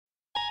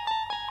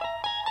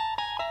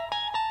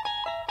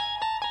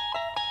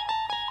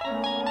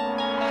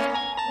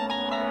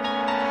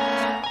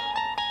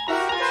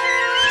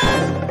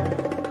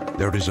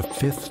There is a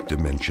fifth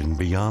dimension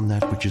beyond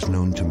that which is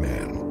known to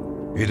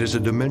man. It is a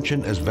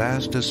dimension as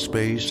vast as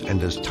space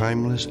and as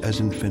timeless as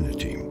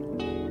infinity.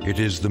 It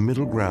is the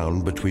middle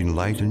ground between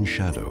light and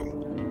shadow,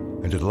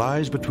 and it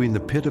lies between the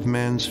pit of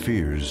man's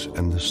fears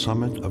and the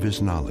summit of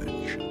his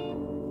knowledge.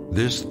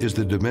 This is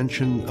the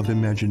dimension of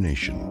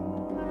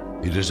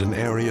imagination. It is an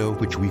area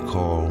which we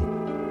call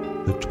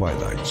the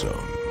Twilight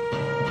Zone.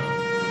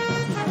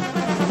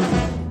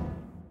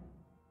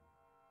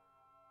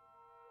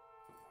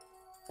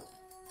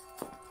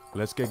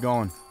 Let's get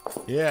going.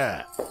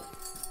 Yeah.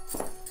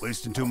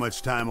 Wasting too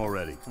much time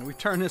already. We've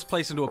turned this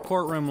place into a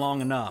courtroom long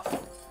enough.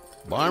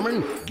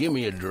 Barman, give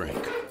me a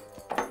drink.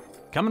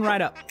 Coming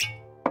right up.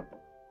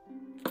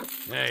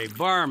 Hey,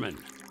 barman,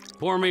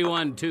 pour me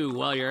one too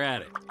while you're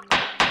at it.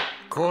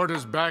 Court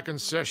is back in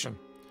session.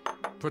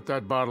 Put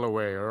that bottle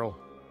away, Earl.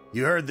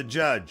 You heard the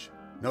judge.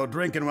 No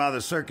drinking while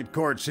the circuit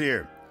court's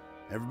here.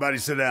 Everybody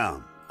sit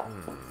down.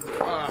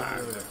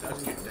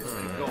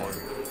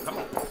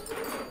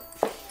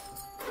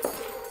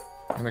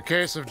 In the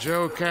case of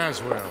Joe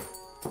Caswell,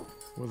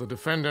 will the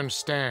defendant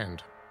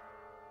stand?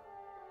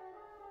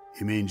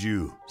 He means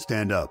you.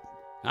 Stand up.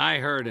 I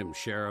heard him,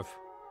 Sheriff.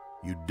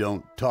 You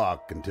don't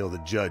talk until the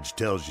judge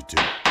tells you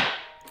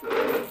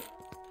to.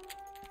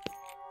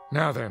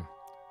 Now then,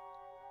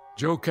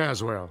 Joe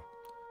Caswell,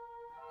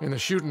 in the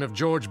shooting of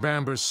George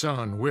Bamber's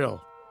son,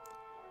 Will,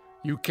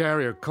 you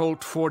carry a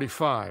Colt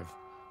 .45,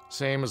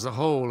 same as the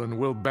hole in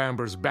Will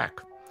Bamber's back,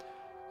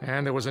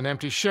 and there was an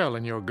empty shell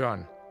in your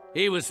gun.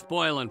 He was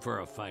spoiling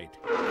for a fight.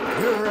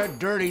 You're a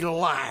dirty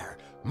liar.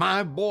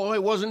 My boy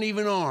wasn't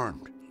even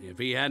armed. If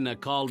he hadn't have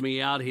called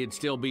me out, he'd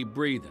still be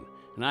breathing,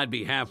 and I'd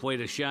be halfway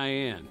to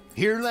Cheyenne.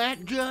 Hear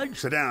that, Judge?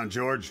 Sit down,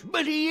 George.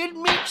 But he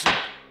admits it.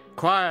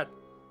 Quiet.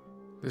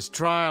 This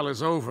trial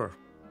is over.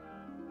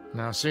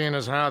 Now, seeing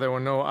as how there were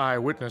no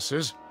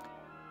eyewitnesses,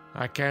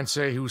 I can't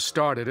say who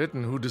started it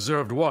and who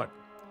deserved what.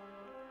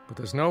 But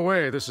there's no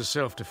way this is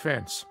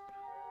self-defense.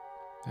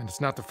 And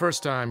it's not the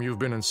first time you've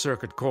been in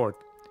circuit court.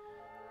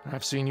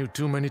 I've seen you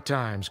too many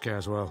times,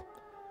 Caswell.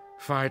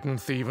 Fighting,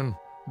 thieving,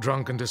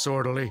 drunk and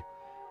disorderly,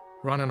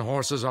 running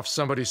horses off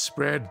somebody's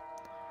spread,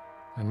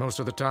 and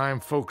most of the time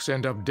folks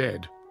end up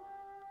dead.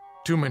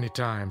 Too many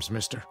times,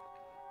 mister.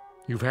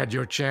 You've had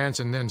your chance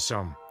and then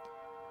some.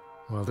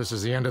 Well, this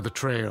is the end of the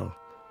trail.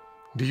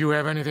 Do you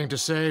have anything to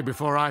say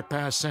before I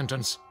pass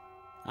sentence?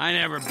 I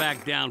never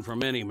back down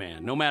from any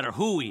man, no matter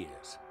who he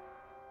is.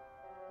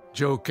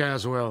 Joe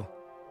Caswell,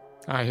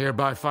 I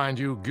hereby find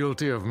you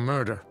guilty of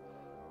murder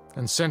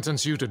and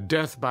sentence you to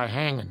death by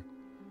hanging.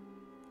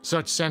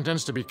 Such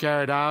sentence to be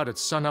carried out at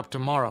sunup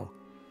tomorrow.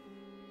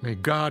 May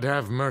God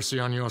have mercy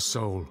on your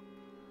soul.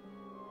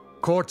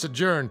 Court's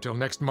adjourned till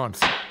next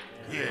month.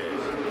 Yeah,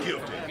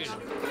 guilty.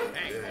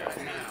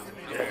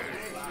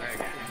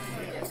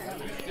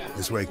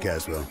 This way,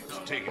 Caswell.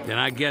 Then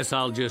I guess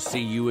I'll just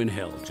see you in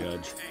hell,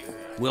 Judge.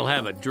 We'll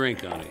have a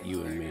drink on it,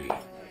 you and me.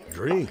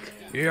 Drink?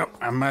 Yep,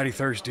 I'm mighty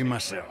thirsty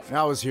myself.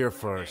 I was here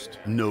first.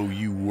 No,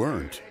 you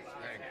weren't.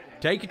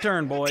 Take your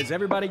turn, boys.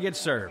 Everybody gets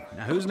served.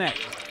 Now, who's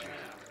next?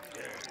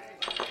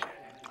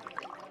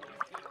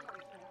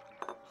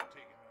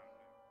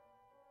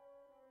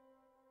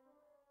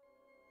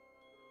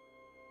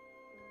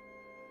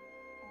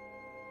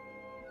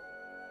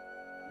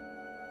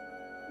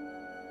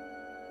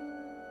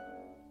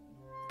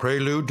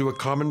 Prelude to a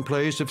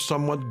commonplace, if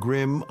somewhat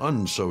grim,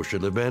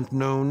 unsocial event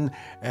known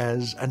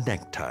as a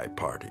necktie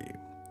party.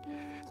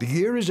 The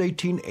year is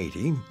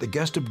 1880, the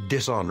guest of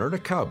dishonor, a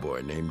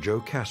cowboy named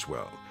Joe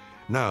Caswell,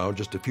 now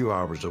just a few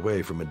hours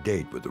away from a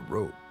date with a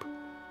rope.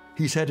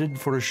 He's headed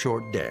for a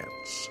short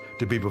dance,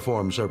 to be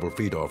performed several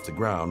feet off the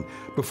ground,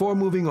 before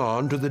moving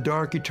on to the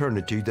dark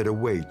eternity that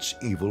awaits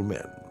evil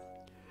men.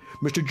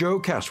 Mr. Joe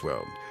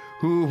Caswell,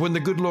 who, when the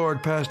good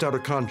Lord passed out a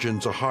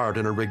conscience, a heart,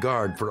 and a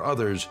regard for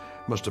others,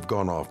 must have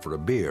gone off for a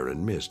beer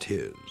and missed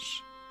his.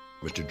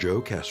 Mr. Joe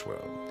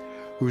Caswell,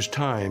 whose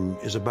time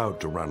is about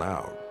to run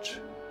out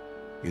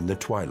in the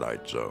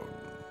Twilight Zone.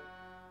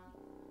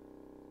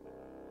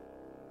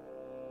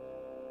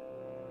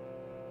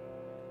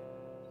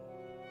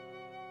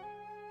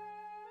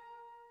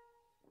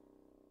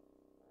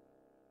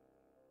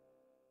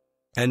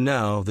 And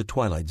now, The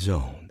Twilight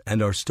Zone,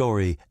 and our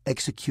story,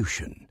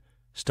 Execution,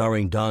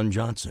 starring Don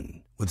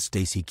Johnson, with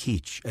Stacy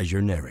Keach as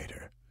your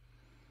narrator.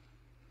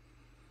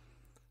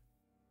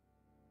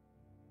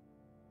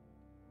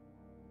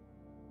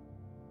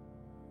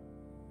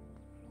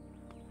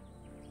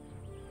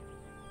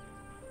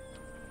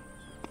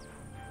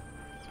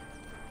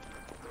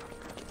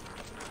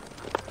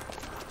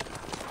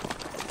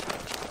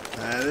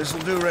 This'll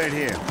do right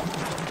here.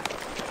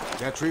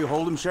 That tree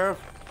hold him, Sheriff?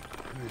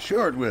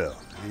 Sure it will.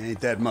 It ain't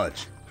that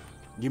much.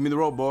 Give me the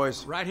rope,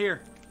 boys. Right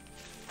here.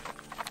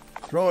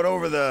 Throw it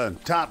over the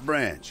top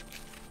branch.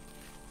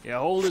 Yeah,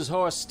 hold his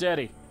horse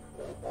steady.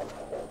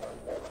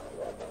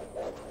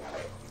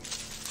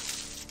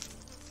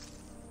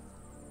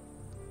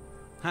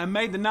 I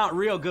made the knot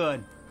real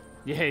good.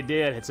 Yeah, he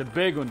did. It's a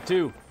big one,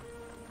 too.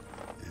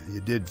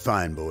 You did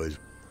fine, boys.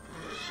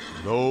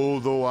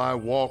 Though I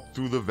walk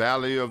through the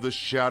valley of the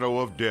shadow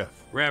of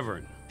death.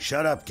 Reverend.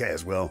 Shut up,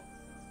 Caswell.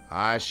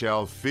 I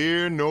shall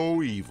fear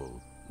no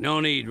evil. No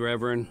need,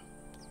 Reverend.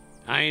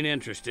 I ain't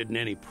interested in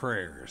any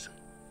prayers.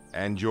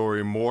 And your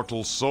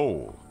immortal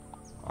soul,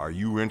 are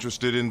you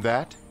interested in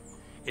that?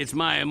 It's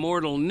my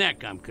immortal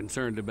neck I'm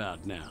concerned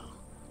about now.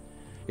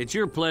 It's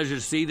your pleasure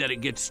to see that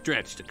it gets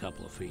stretched a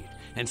couple of feet.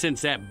 And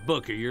since that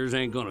book of yours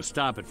ain't gonna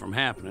stop it from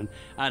happening,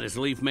 I'd as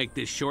lief make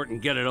this short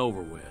and get it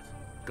over with.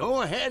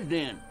 Go ahead,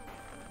 then.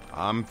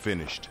 I'm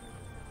finished.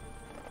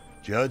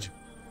 Judge?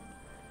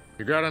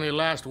 You got any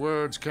last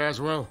words,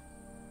 Caswell?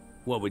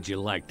 What would you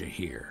like to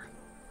hear?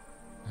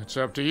 It's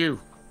up to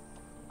you.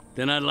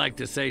 Then I'd like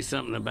to say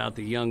something about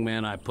the young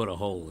man I put a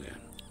hole in.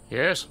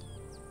 Yes?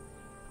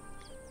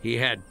 He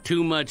had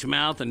too much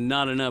mouth and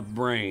not enough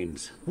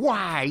brains.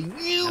 Why,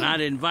 you... And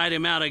I'd invite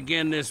him out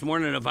again this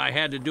morning if I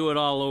had to do it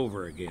all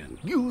over again.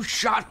 You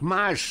shot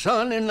my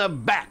son in the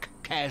back,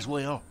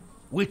 Caswell,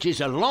 which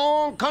is a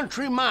long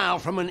country mile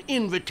from an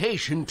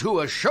invitation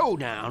to a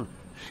showdown.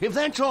 If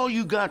that's all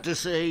you got to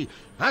say,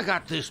 I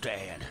got this to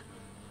add.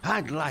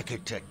 I'd like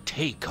it to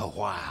take a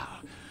while.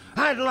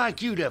 I'd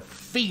like you to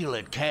feel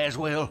it,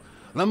 Caswell.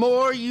 The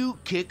more you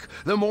kick,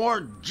 the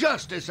more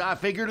justice I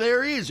figure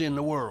there is in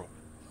the world.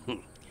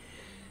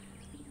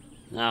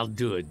 I'll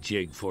do a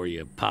jig for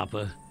you,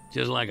 Papa.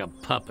 Just like a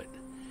puppet.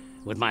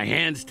 With my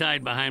hands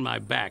tied behind my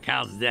back.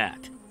 How's that?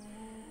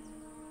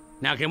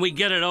 Now, can we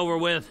get it over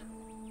with?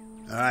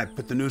 All right,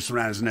 put the noose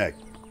around his neck.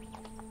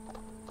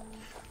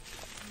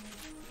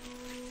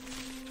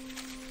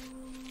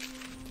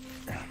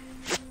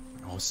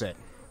 All set.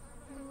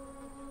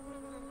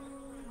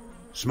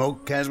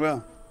 Smoke,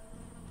 Caswell?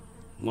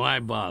 Why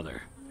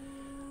bother?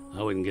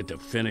 I wouldn't get to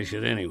finish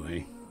it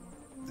anyway.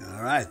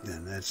 All right,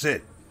 then. That's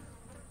it.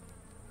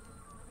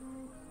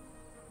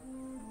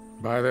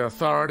 By the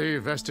authority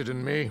vested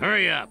in me...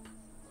 Hurry up!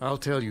 I'll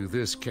tell you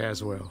this,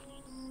 Caswell.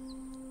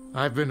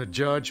 I've been a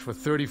judge for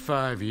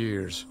 35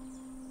 years,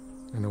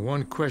 and the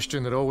one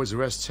question that always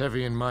rests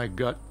heavy in my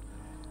gut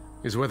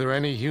is whether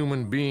any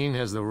human being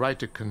has the right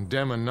to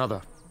condemn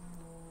another.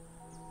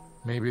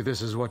 Maybe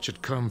this is what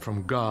should come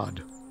from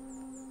God.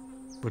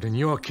 But in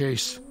your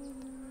case,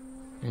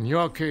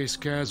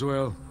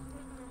 Caswell,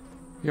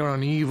 you're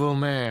an evil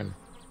man,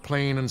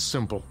 plain and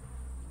simple.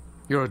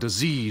 You're a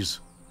disease.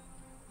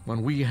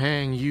 When we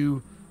hang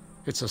you,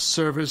 it's a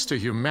service to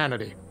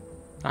humanity.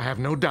 I have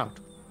no doubt.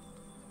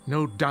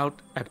 No doubt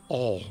at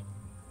all.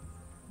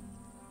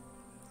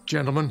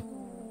 Gentlemen,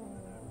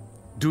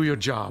 do your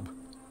job.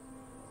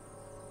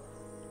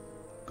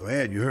 Go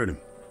ahead, you heard him.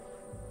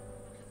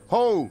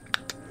 Ho!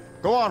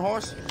 Go on,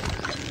 horse.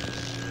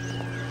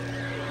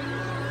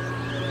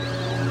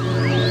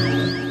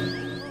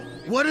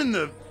 What in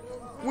the...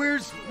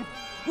 Where'd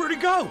he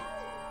go?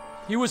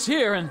 He was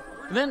here, and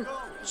then,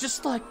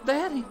 just like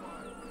that, he...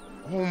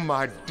 Oh,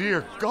 my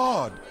dear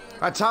God.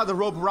 I tied the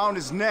rope around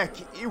his neck.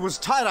 It was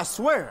tight, I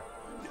swear.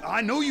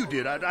 I know you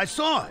did. I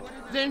saw it.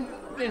 Then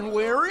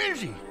where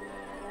is he?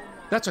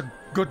 That's a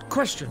good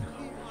question.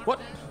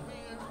 What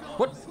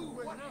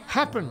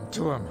happened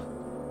to him?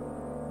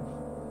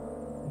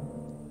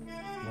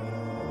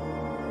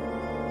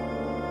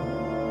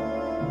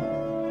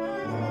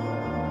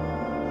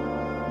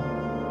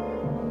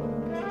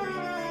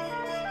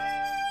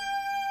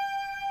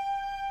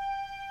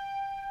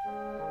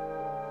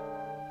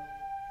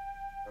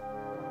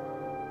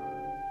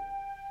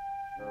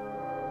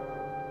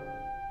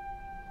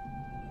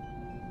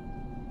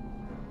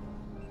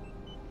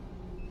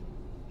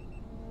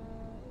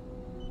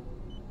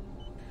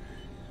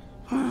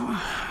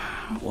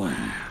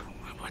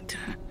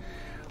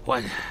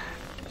 What?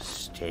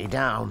 Stay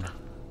down.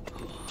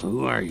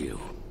 Who are you?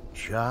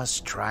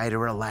 Just try to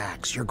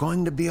relax. You're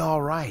going to be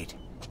all right.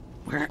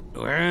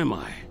 Where am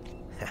I?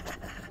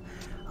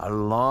 A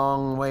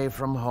long way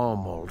from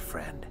home, old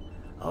friend.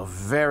 A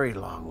very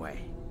long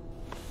way.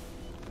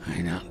 I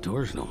ain't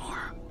outdoors no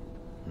more.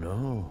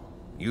 No,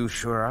 you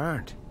sure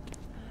aren't.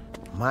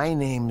 My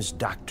name's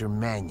Dr.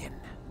 Mannion.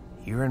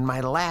 You're in my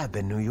lab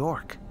in New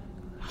York.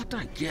 How'd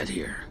I get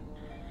here?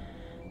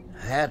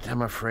 That,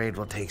 I'm afraid,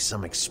 will take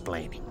some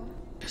explaining.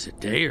 Is it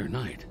day or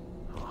night?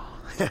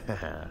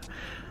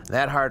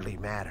 That hardly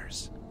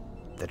matters.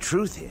 The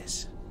truth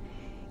is,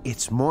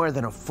 it's more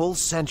than a full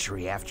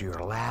century after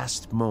your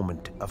last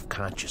moment of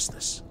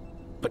consciousness.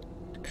 But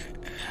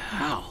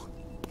how?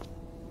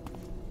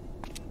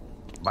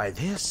 By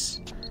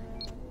this,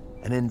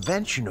 an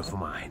invention of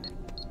mine.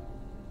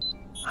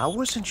 I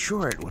wasn't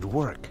sure it would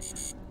work,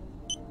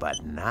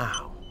 but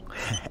now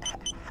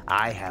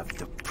I have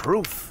the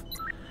proof.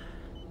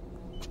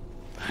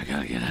 I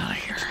gotta get out of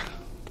here.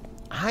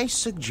 I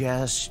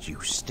suggest you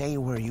stay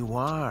where you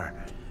are.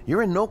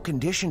 You're in no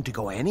condition to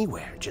go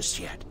anywhere just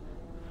yet.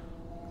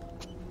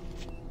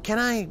 Can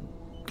I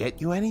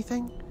get you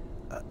anything?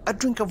 A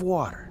drink of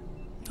water?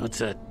 What's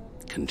that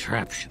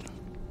contraption?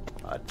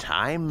 A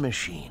time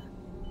machine.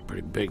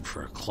 Pretty big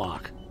for a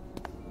clock.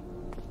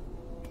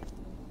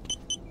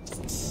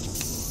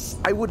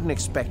 I wouldn't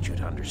expect you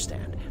to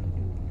understand.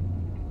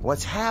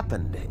 What's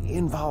happened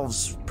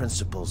involves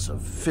principles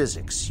of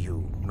physics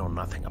you know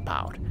nothing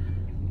about.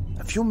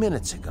 A few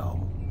minutes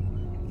ago,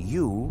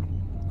 you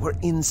were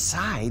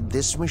inside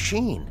this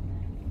machine.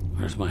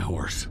 Where's my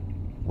horse?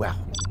 Well,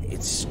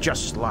 it's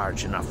just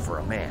large enough for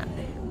a man.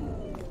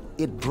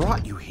 It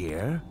brought you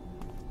here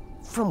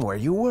from where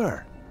you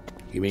were.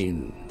 You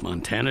mean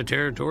Montana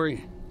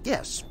territory?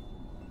 Yes.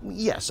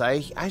 Yes,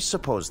 I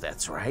suppose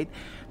that's right.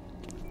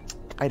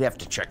 I'd have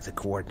to check the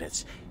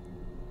coordinates.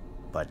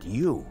 But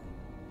you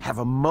have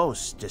a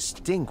most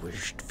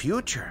distinguished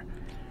future.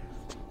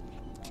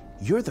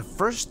 You're the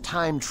first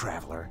time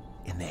traveler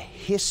in the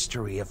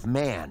history of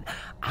man.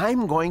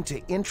 I'm going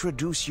to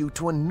introduce you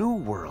to a new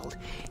world,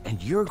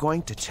 and you're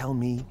going to tell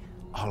me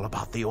all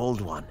about the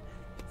old one,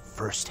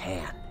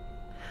 firsthand.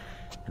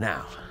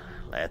 Now,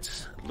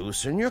 let's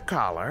loosen your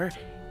collar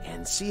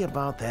and see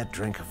about that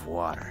drink of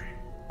water.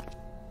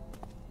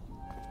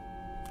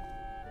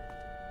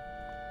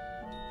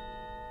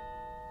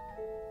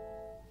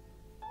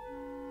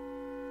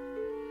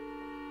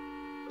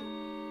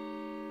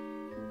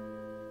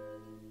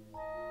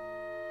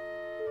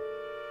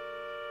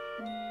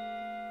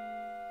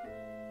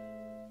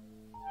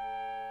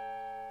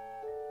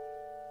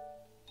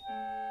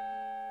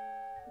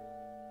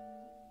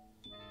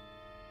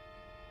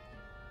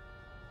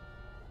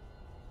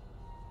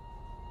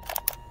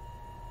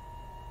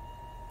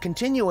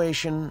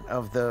 Continuation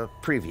of the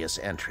previous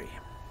entry.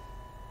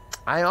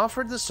 I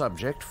offered the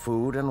subject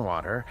food and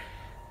water,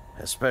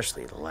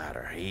 especially the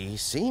latter. He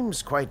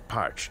seems quite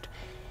parched.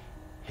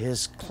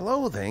 His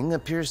clothing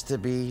appears to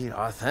be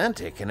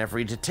authentic in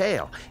every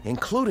detail,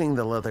 including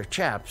the leather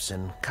chaps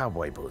and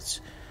cowboy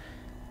boots.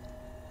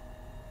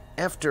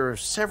 After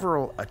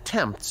several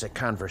attempts at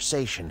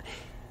conversation,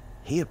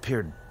 he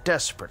appeared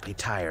desperately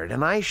tired,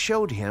 and I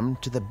showed him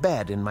to the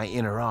bed in my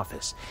inner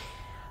office.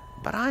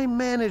 But I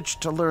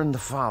managed to learn the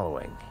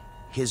following.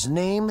 His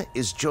name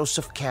is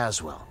Joseph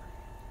Caswell.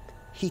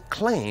 He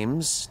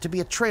claims to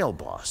be a trail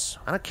boss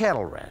on a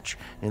cattle ranch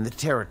in the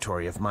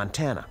territory of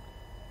Montana.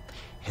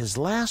 His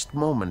last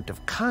moment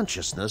of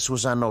consciousness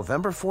was on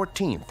November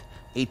 14th,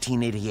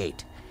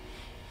 1888.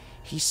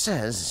 He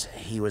says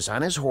he was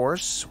on his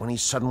horse when he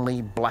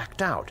suddenly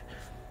blacked out.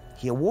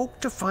 He awoke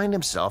to find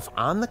himself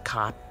on the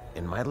cot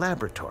in my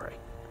laboratory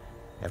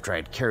after I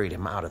had carried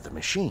him out of the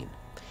machine.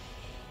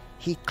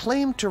 He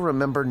claimed to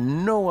remember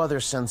no other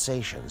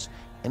sensations,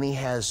 and he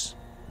has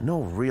no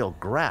real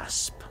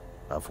grasp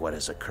of what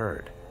has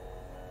occurred.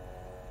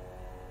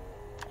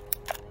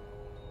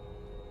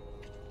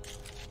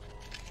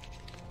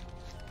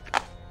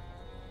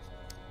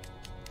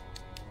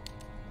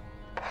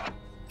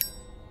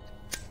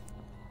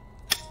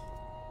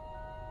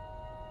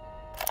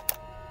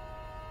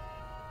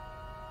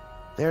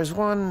 There's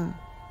one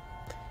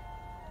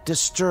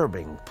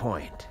disturbing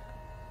point.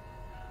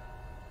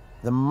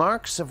 The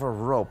marks of a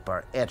rope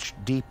are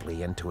etched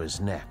deeply into his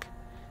neck.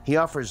 He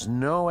offers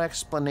no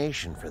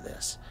explanation for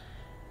this.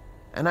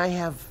 And I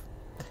have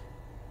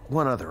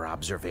one other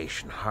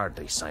observation,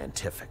 hardly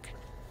scientific.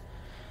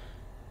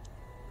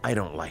 I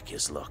don't like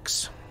his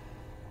looks.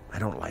 I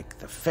don't like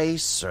the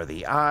face or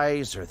the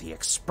eyes or the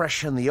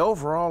expression. The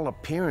overall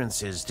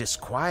appearance is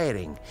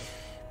disquieting,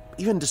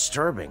 even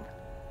disturbing.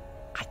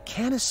 I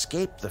can't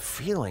escape the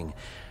feeling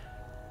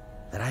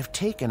that I've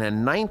taken a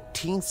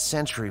 19th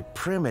century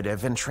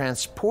primitive and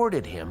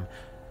transported him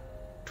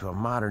to a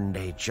modern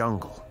day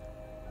jungle.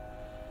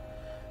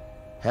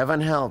 Heaven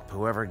help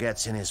whoever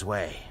gets in his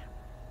way.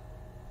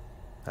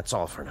 That's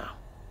all for now.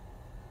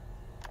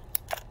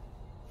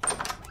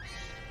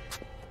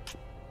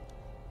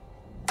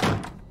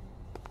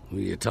 Who are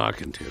you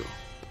talking to?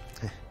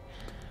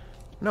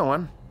 No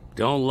one.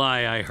 Don't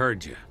lie, I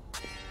heard you.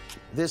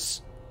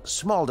 This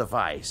small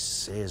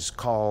device is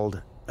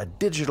called a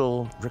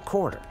digital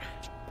recorder.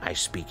 I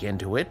speak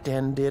into it,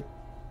 and it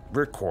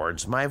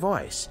records my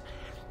voice.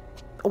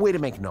 A way to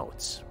make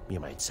notes, you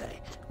might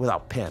say,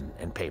 without pen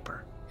and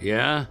paper.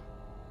 Yeah?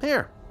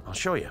 Here, I'll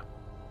show you.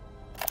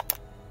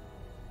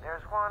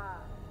 There's one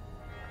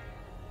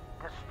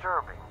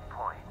disturbing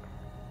point.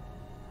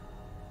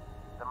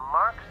 The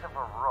marks of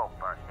a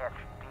rope are etched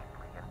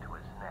deeply into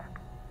his neck.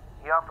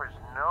 He offers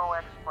no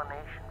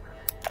explanation for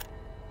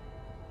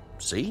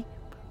this. See?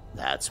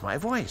 That's my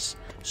voice,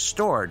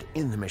 stored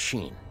in the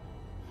machine.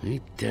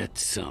 Ain't that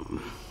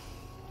something?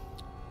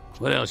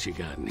 What else you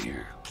got in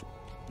here?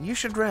 You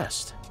should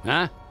rest.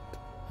 Huh?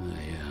 Oh,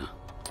 yeah.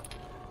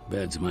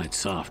 Bed's might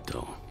soft,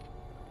 though.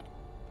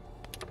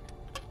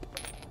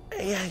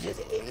 Yeah,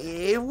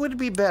 it would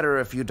be better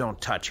if you don't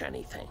touch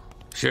anything.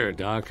 Sure,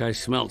 Doc. I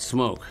smelt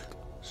smoke.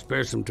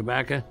 Spare some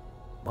tobacco?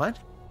 What?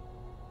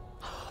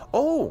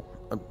 Oh,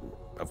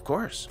 of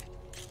course.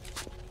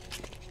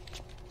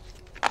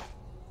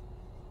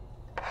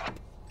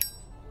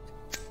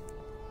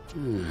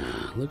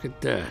 Look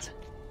at that.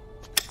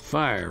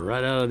 Fire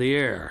right out of the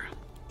air.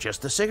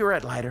 Just a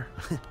cigarette lighter.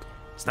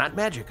 It's not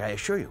magic, I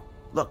assure you.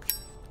 Look.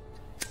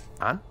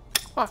 On,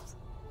 off.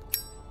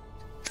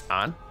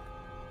 On,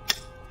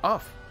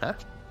 off, huh?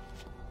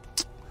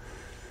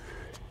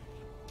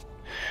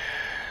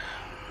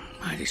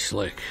 Mighty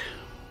slick.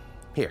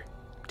 Here,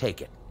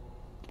 take it.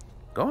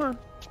 Go on.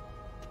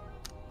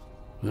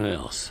 What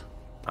else?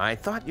 I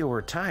thought you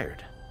were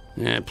tired.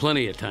 Yeah,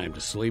 plenty of time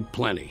to sleep,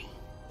 plenty.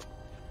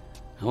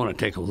 I want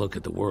to take a look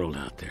at the world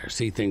out there,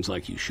 see things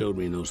like you showed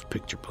me in those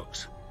picture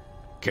books.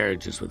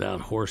 Carriages without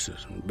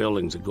horses and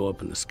buildings that go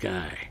up in the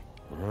sky.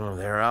 Oh,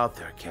 they're out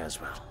there,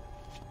 Caswell.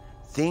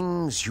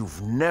 Things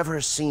you've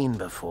never seen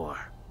before.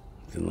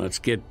 Then let's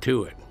get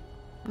to it.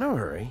 No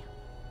hurry.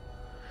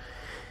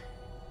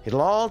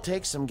 It'll all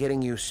take some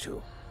getting used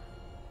to.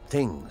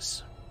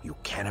 Things you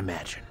can't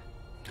imagine.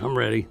 I'm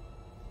ready.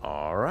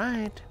 All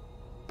right.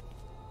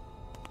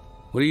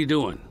 What are you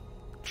doing?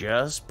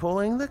 Just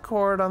pulling the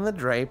cord on the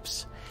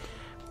drapes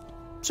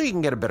so you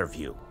can get a better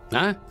view.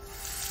 Huh?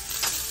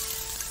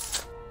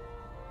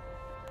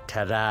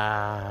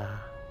 Ta-da!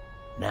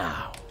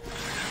 Now,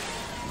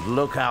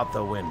 look out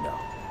the window.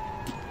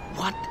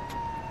 What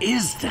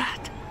is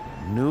that?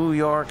 New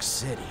York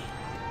City.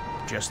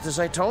 Just as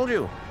I told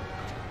you.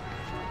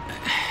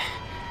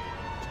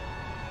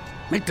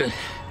 Make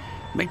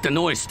the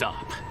noise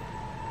stop.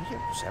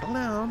 Here, settle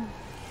down.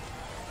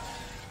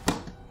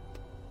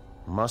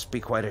 Must be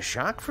quite a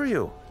shock for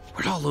you.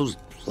 Where'd all those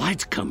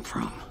lights come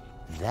from?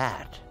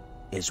 That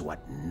is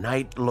what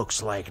night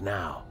looks like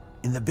now,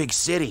 in the big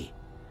city.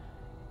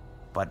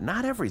 But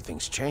not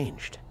everything's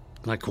changed.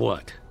 Like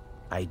what?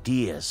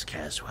 Ideas,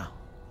 Caswell.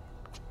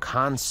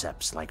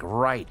 Concepts like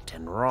right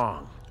and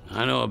wrong.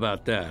 I know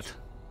about that.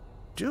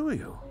 Do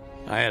you?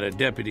 I had a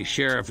deputy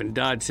sheriff in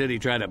Dodge City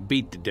try to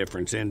beat the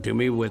difference into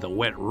me with a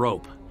wet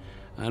rope.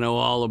 I know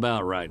all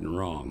about right and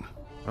wrong.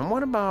 And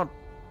what about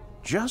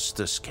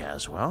justice,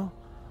 Caswell?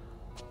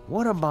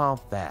 What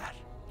about that?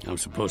 I'm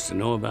supposed to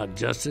know about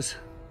justice?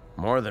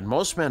 More than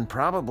most men,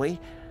 probably.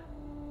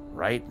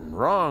 Right and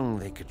wrong,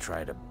 they could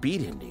try to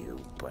beat into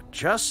you, but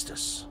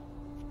justice...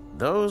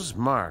 Those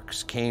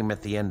marks came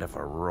at the end of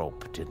a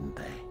rope, didn't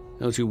they?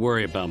 Don't you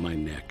worry about my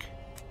neck.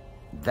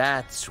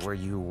 That's where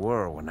you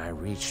were when I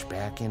reached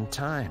back in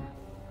time.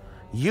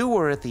 You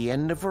were at the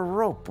end of a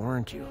rope,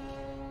 weren't you?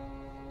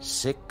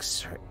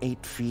 6 or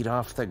 8 feet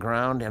off the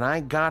ground, and I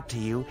got to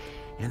you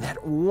in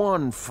that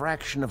one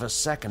fraction of a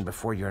second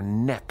before your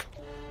neck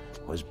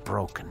was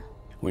broken.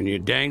 When you're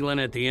dangling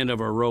at the end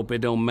of a rope, it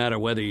don't matter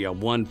whether you're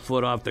 1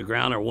 foot off the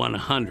ground or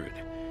 100.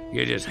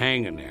 You're just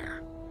hanging there.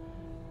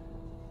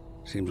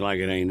 Seems like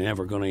it ain't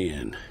ever gonna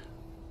end.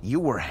 You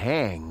were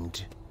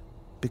hanged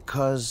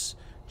because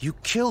you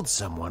killed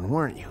someone,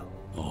 weren't you?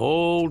 A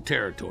whole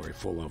territory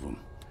full of them.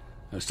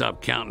 I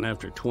stopped counting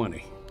after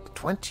 20.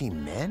 20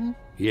 men?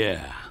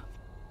 Yeah.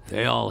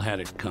 They all had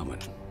it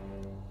coming.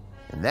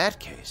 In that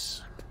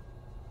case,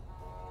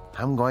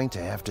 I'm going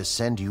to have to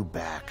send you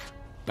back.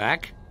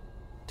 Back?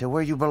 To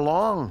where you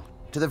belong.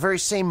 To the very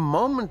same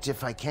moment,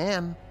 if I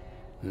can.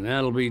 And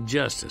that'll be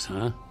justice,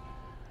 huh?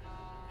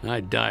 I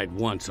died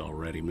once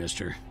already,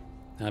 mister.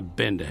 I've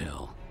been to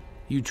hell.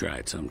 You try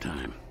it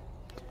sometime.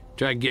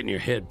 Try getting your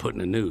head put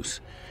in a noose.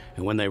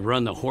 And when they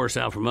run the horse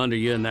out from under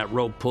you and that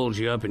rope pulls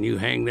you up and you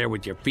hang there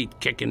with your feet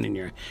kicking and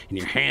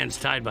your hands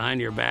tied behind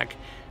your back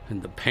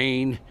and the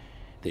pain,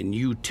 then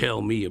you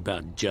tell me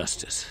about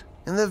justice.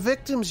 And the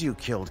victims you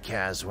killed,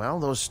 Caswell,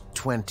 those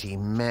 20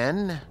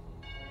 men,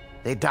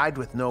 they died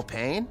with no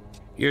pain?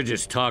 You're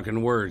just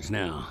talking words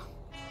now.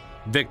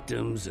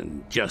 Victims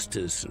and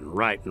justice and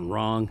right and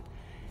wrong.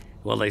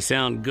 Well, they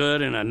sound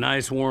good in a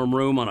nice warm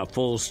room on a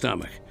full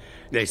stomach.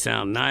 They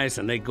sound nice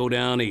and they go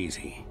down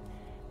easy.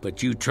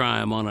 But you try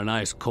them on an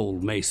ice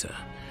cold mesa,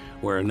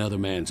 where another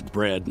man's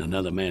bread and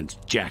another man's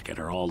jacket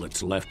are all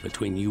that's left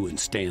between you and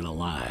staying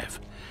alive.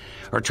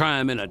 Or try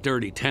them in a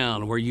dirty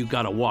town where you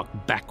gotta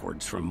walk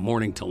backwards from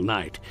morning till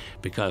night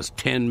because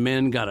 10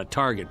 men got a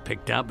target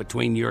picked out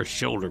between your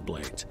shoulder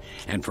blades.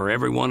 And for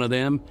every one of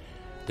them,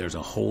 there's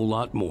a whole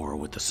lot more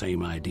with the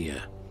same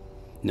idea.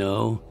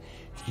 No,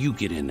 you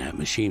get in that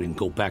machine and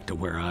go back to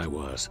where I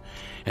was.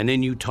 And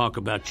then you talk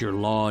about your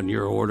law and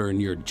your order and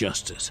your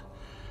justice.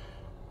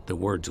 The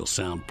words will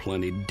sound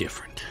plenty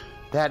different.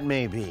 That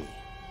may be.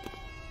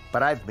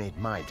 But I've made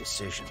my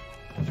decision.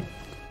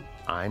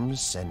 I'm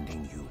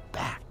sending you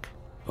back.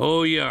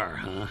 Oh, you are,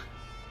 huh?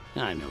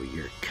 I know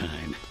your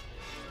kind.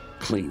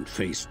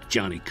 Clean-faced,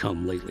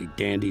 Johnny-come-lately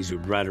dandies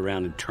who'd ride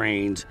around in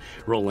trains,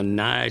 rolling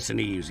nice and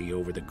easy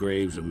over the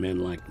graves of men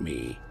like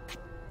me.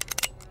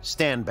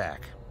 Stand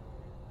back.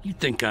 You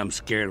think I'm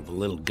scared of a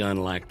little gun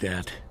like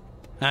that?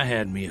 I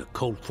had me a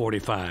Colt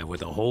 45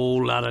 with a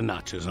whole lot of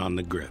notches on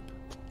the grip.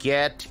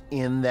 Get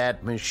in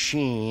that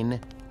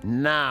machine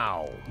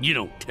now. You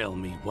don't tell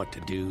me what to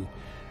do.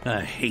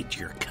 I hate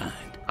your kind.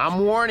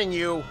 I'm warning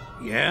you.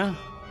 Yeah?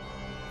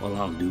 Well,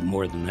 I'll do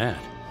more than that.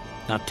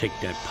 I'll take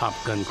that pop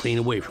gun clean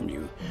away from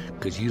you,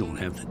 because you don't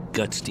have the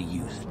guts to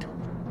use it.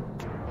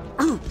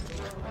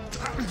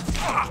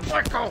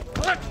 Let go!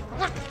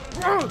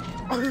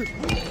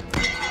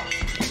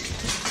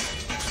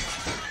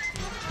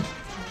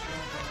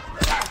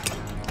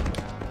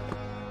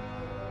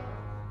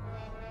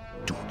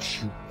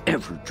 Don't you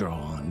ever draw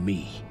on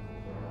me.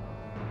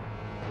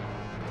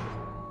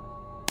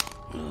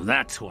 Well,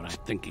 that's what I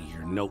think of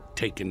your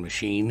note-taking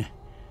machine.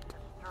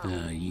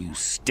 You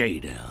stay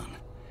down,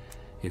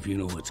 if you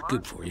know what's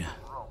good for you.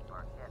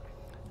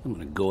 I'm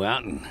gonna go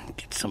out and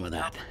get some of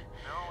that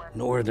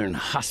northern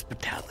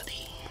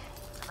hospitality.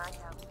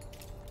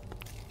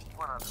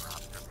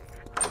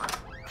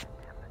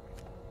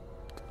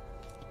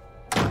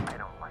 I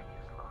don't like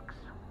his looks.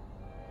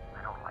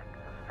 I don't like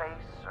the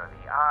face or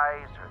the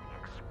eyes or the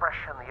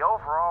expression. The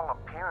overall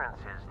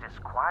appearance is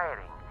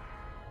disquieting,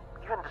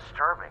 even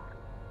disturbing.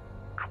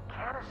 I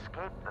can't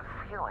escape the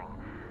feeling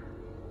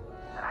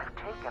that I've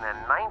taken a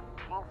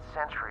 19th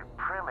century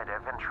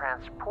primitive and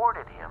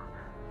transported him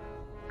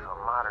to a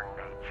modern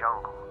day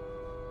jungle.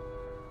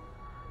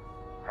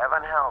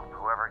 Heaven help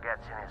whoever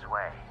gets in his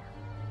way.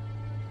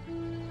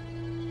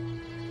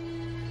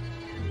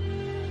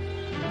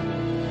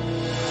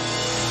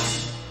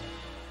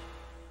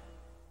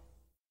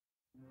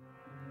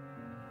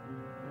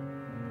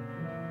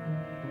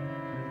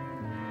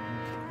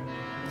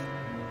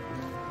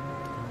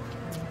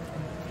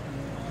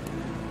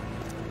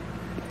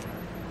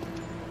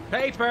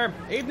 Paper!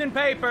 Evening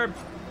paper!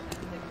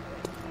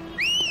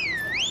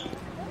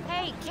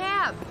 Hey,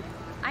 cab!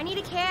 I need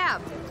a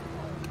cab.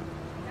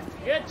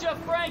 Get your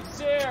Franks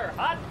here!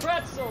 Hot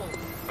pretzels!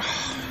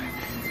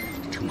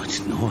 Too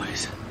much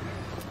noise.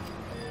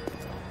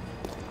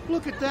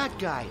 Look at that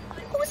guy.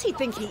 Who does he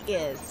think he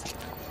is?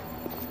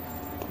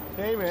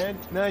 Hey, man.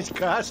 Nice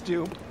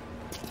costume.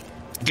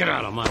 Get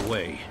out of my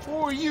way. Who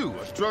are you,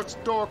 a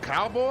drugstore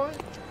cowboy?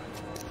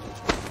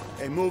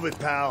 Hey, move it,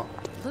 pal.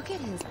 Look at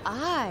his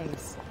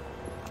eyes.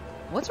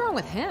 What's wrong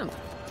with him?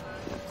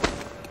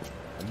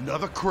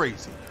 Another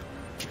crazy.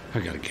 I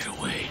gotta get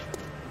away.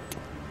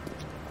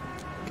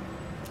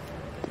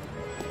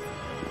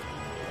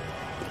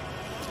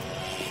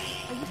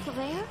 Are you still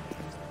there?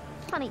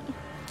 Honey,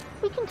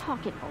 we can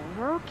talk it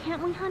over,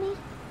 can't we, honey?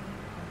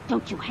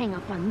 Don't you hang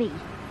up on me.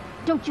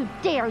 Don't you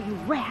dare, you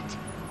rat.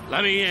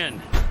 Let me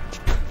in.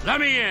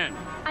 Let me in.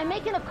 I'm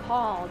making a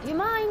call. Do you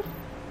mind?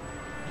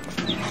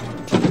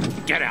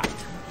 Get out.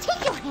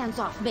 Take your hands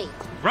off me.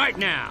 Right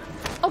now.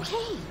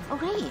 Okay,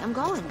 I'm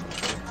going.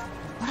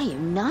 What are you,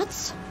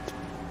 nuts?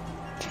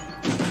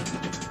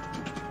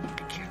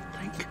 I can't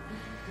think.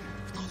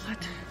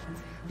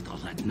 With all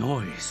that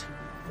noise.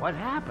 What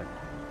happened?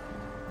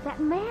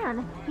 That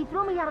man, he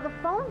threw me out of the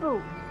phone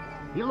booth.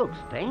 He looks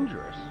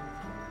dangerous.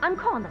 I'm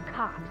calling the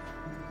cops.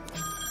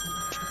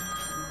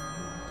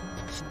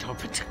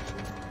 Stop it.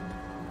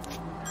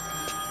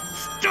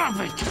 Stop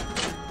it!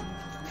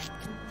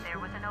 There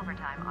was an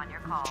overtime on your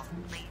call.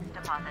 Please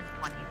deposit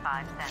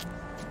 25 cents.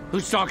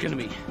 Who's talking to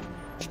me?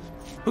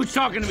 Who's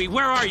talking to me?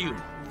 Where are you?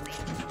 Please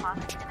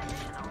deposit an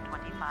additional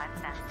 25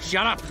 cents.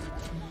 Shut up!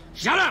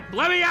 Shut up!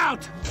 Let me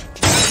out!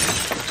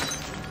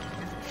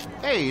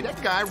 Hey,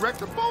 that guy wrecked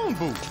the phone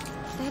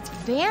booth. That's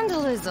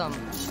vandalism.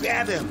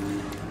 Grab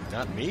him.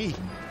 Not me.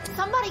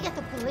 Somebody get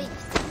the police.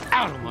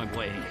 Out of my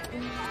way.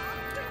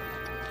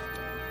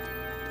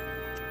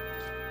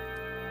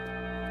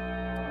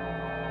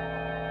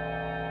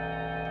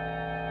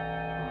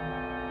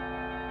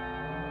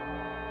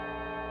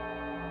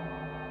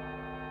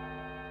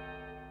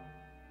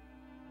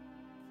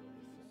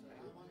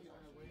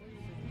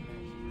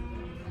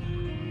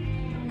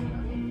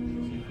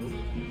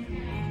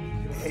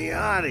 Hey,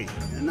 Artie,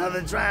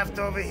 another draft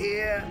over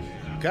here?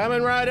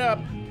 Coming right up.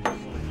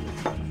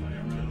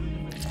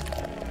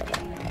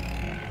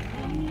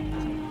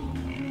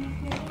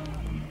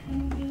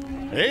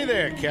 Hey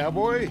there,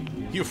 cowboy.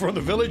 You from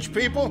the village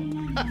people?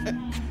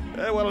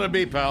 What'll it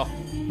be, pal?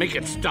 Make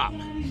it stop.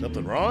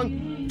 Something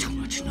wrong? Too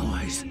much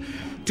noise.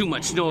 Too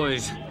much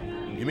noise.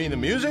 You mean the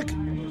music?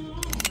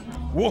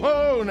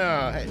 Whoa,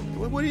 now. Hey,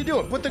 what are you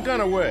doing? Put the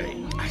gun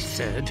away. I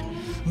said,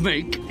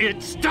 make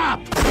it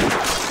stop!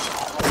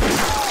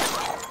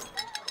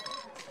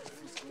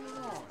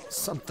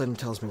 Something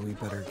tells me we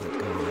better get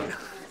going.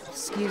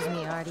 Excuse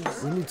me, Artie.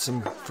 We need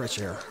some fresh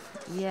air.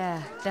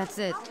 Yeah, that's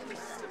it.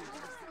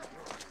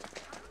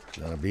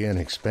 Gonna be an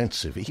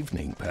expensive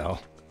evening,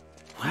 pal.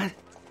 What?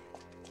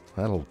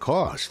 That'll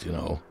cost,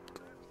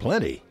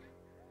 plenty.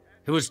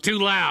 It was too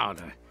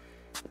loud.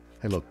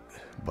 Hey, look,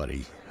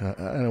 buddy, I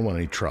don't want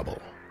any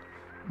trouble.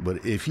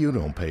 But if you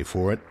don't pay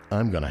for it,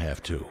 I'm gonna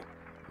have to.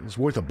 It's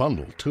worth a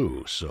bundle,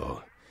 too,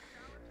 so...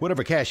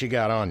 Whatever cash you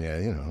got on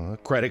you, a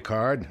credit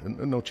card.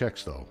 No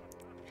checks, though.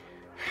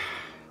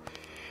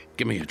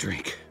 Give me a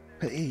drink.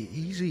 Hey,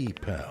 easy,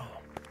 pal.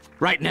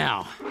 Right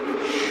now.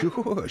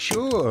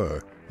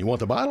 Sure. You want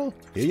the bottle?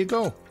 Here you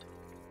go.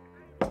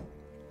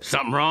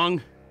 Something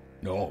wrong?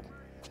 No,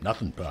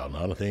 nothing, pal,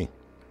 not a thing.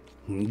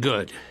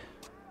 Good.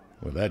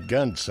 With that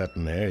gun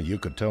sitting there, you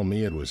could tell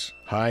me it was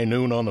high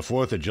noon on the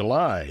 4th of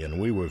July, and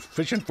we were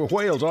fishing for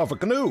whales off a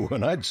canoe,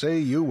 and I'd say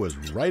you was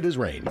right as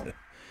rain.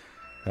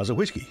 How's a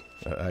whiskey?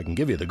 I can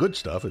give you the good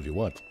stuff if you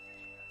want.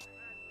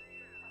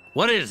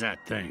 What is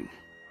that thing?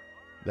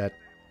 That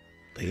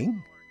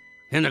thing?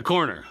 In the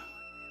corner.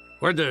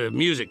 Where'd the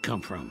music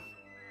come from?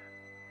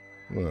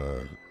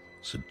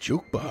 It's a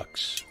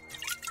jukebox.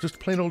 Just a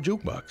plain old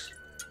jukebox.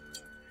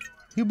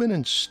 You been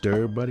in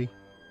stir, buddy?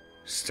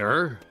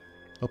 Sir?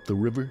 Up the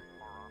river.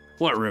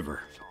 What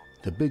river?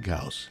 The big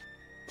house.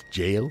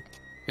 Jail?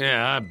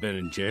 Yeah, I've been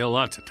in jail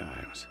lots of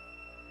times.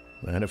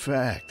 Matter of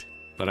fact.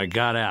 But I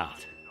got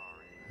out.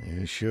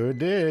 You sure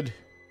did.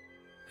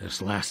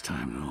 This last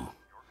time, though.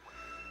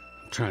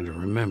 I'm trying to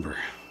remember.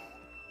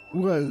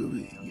 Well,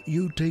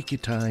 you take your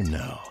time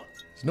now.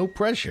 There's no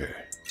pressure.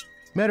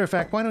 Matter of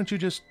fact, why don't you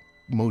just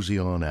mosey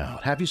on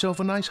out? Have yourself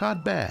a nice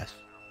hot bath.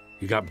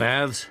 You got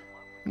baths?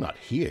 Not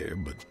here,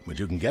 but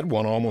you can get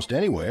one almost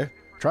anywhere.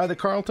 Try the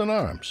Carlton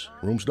Arms.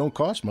 Rooms don't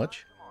cost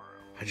much.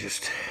 I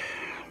just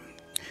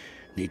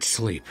need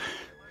sleep.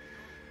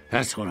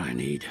 That's what I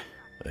need.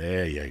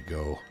 There you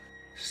go.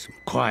 Some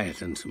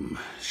quiet and some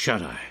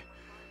shut-eye.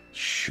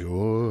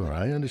 Sure,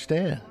 I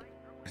understand.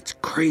 It's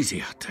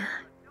crazy out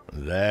there.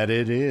 That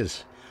it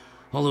is.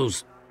 All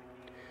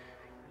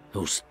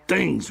those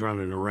things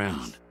running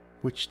around.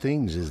 Which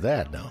things is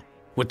that now?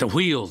 With the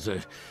wheels,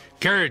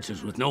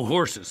 carriages with no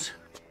horses.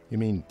 You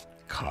mean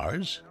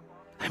cars?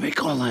 They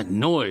make all that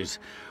noise.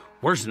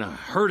 Worse than a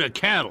herd of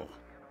cattle.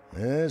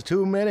 There's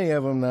too many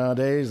of them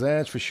nowadays,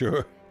 that's for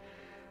sure.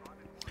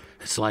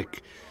 It's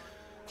like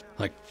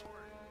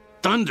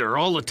thunder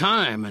all the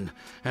time,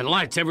 and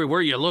lights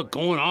everywhere you look,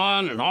 going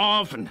on and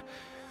off, and...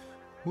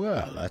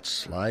 Well,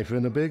 that's life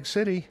in a big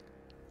city.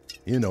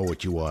 You know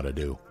what you ought to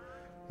do.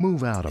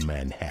 Move out of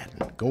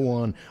Manhattan. Go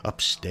on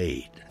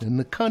upstate, in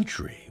the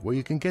country, where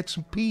you can get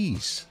some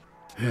peace.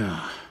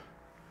 Yeah.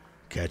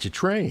 Catch a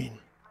train.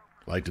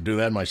 Like to do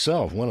that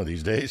myself one of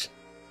these days.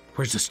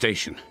 Where's the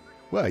station?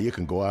 Well, you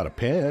can go out of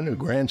Penn or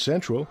Grand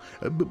Central.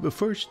 But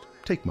first,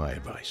 take my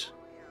advice.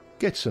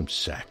 Get some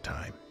sack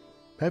time.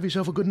 Have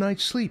yourself a good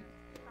night's sleep.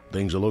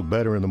 Things will look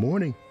better in the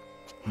morning.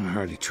 I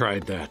already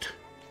tried that.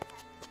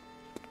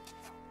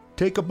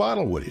 Take a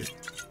bottle with you.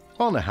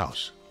 On the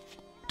house.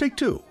 Take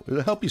two.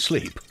 It'll help you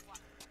sleep.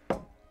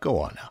 Go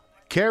on now.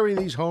 Carry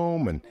these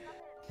home and...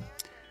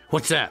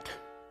 What's that?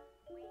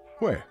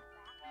 Where?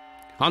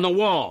 On the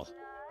wall.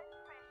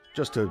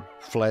 Just a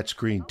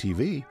flat-screen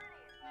TV.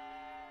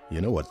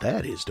 You know what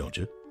that is, don't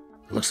you?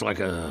 Looks like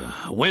a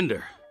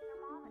window.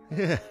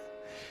 Yeah.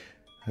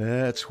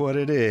 That's what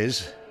it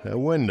is. A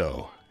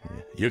window.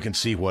 You can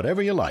see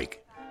whatever you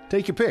like.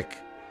 Take your pick.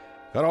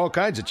 Got all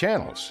kinds of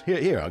channels.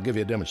 Here, I'll give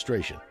you a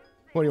demonstration.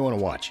 What do you want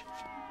to watch?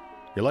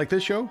 You like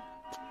this show?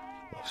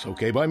 Well, it's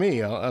okay by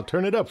me. I'll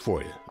turn it up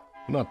for you.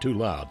 Not too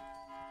loud.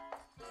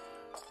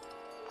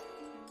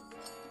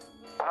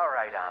 All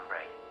right, hombre.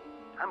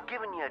 I'm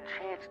giving you a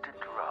chance to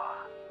draw.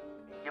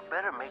 You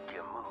better make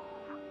your move.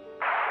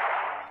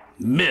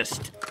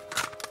 Missed.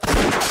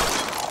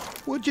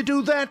 What'd you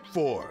do that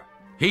for?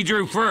 He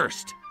drew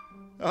first.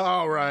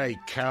 All right,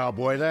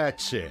 cowboy,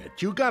 that's it.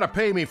 You gotta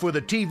pay me for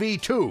the TV,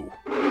 too.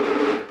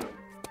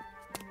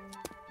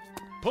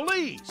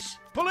 Police!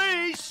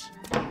 Police!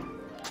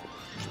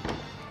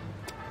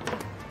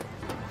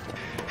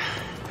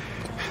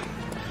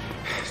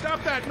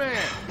 Stop that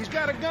man! He's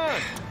got a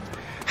gun!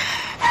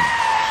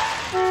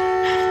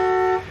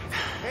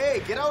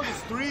 Hey, get out of the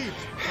street!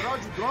 But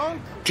aren't you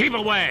drunk? Keep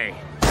away!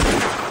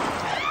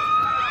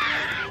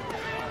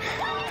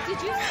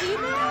 Did you see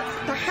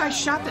that? That guy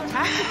shot the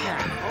taxi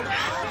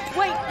cab.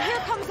 Wait, here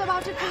comes the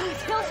mounted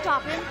police. He'll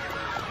stop him.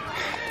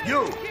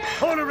 You!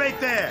 Hold it right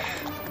there!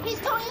 He's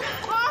going in the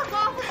park,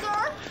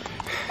 officer!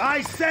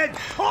 I said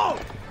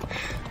hold!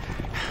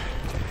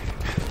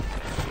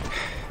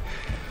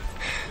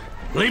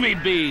 Leave me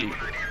be.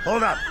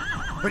 Hold up.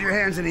 Put your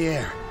hands in the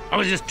air. I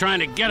was just trying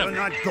to get him. You're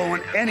not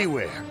going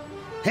anywhere.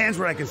 Hands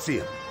where I can see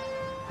him.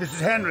 This is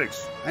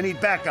Hendricks. I need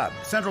backup.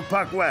 Central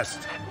Park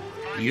West.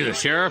 You the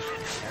sheriff?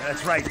 Yeah,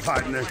 that's right,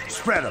 partner.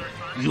 Spread them.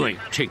 You ain't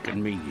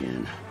taking me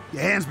in.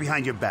 Your hands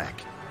behind your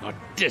back. Not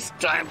this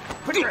time.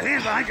 Put your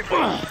hands behind your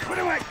back. Put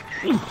away.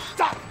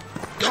 Stop.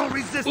 Don't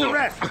resist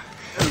arrest.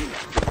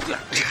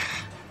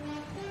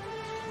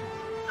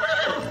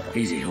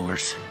 Easy,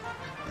 horse.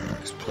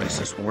 This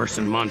place is worse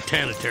than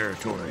Montana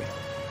territory.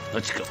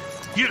 Let's go.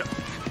 Get up.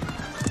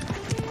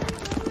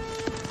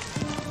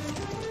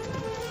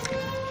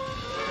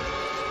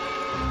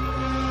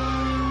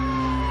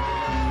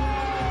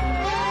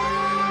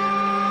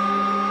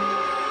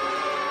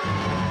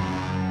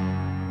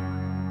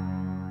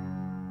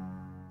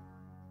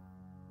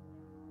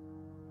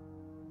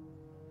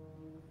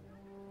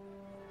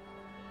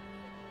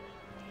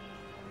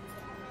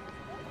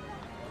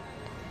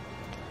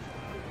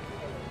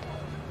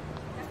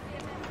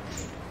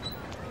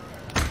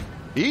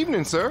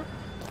 Evening, sir.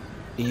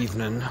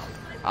 Evening.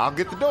 I'll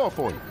get the door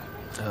for you.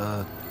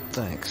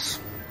 Thanks.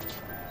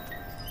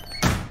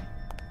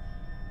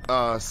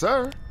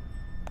 Sir?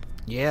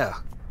 Yeah.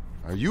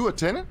 Are you a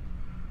tenant?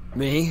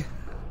 Me?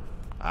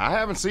 I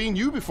haven't seen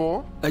you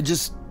before. I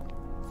just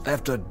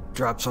have to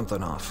drop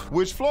something off.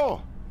 Which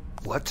floor?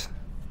 What?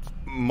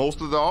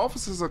 Most of the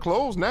offices are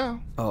closed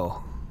now.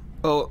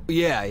 Oh,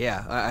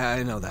 yeah,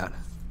 I know that.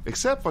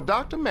 Except for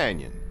Dr.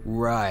 Mannion.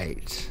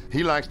 Right.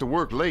 He likes to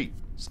work late.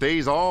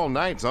 Stays all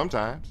night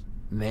sometimes.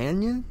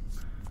 Mannion?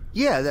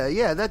 Yeah,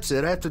 that's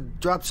it. I have to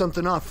drop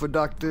something off for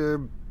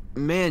Dr.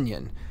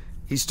 Mannion.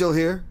 He's still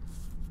here?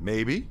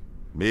 Maybe.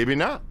 Maybe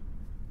not.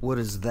 What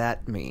does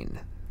that mean?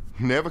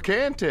 Never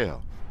can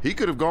tell. He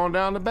could have gone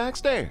down the back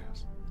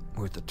stairs.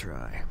 Worth a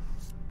try.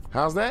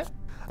 How's that?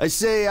 I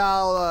say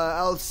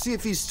I'll see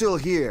if he's still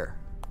here.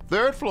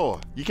 3rd floor.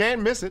 You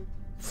can't miss it.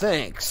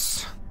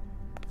 Thanks.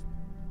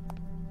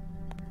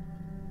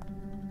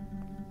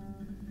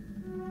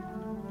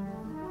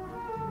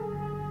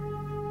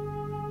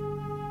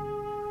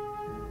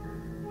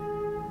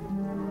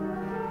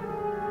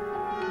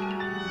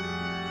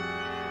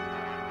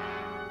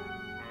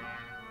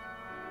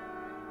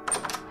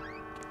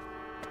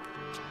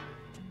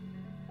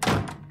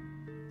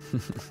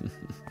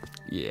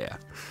 Yeah,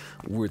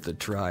 worth a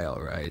try,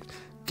 all right.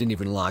 Didn't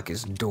even lock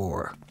his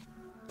door.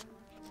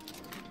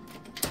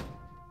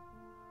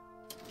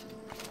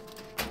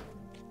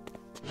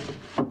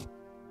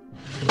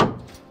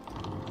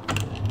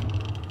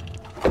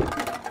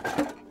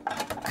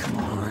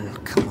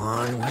 Come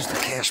on, where's the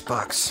cash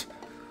box?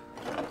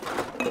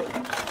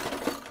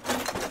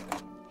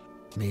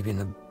 Maybe in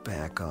the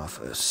back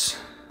office.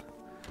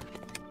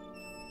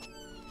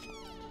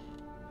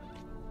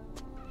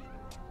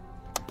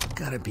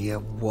 Gotta be a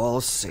wall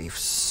safe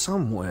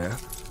somewhere.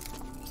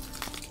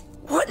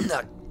 What in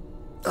the...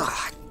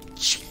 Ah,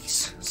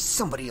 jeez.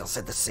 Somebody else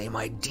had the same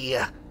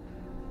idea.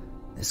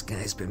 This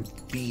guy's been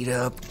beat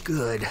up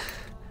good.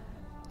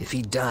 If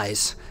he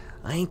dies,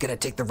 I ain't gonna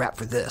take the rap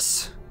for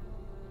this.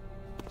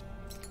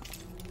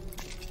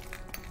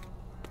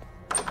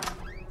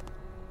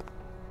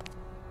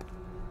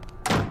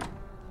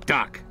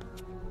 Doc.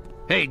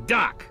 Hey,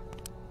 Doc.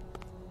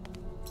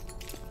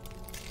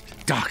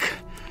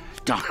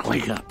 Doc,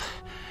 wake up.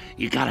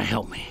 You gotta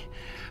help me.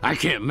 I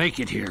can't make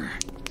it here.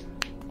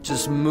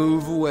 Just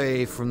move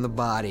away from the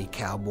body,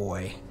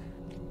 cowboy.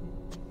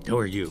 Who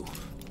are you?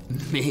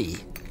 Me?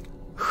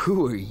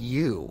 Who are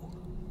you?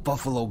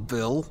 Buffalo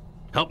Bill?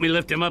 Help me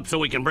lift him up so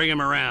we can bring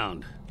him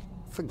around.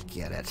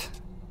 Forget it.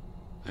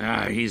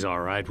 He's all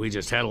right. We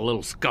just had a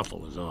little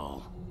scuffle is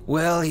all.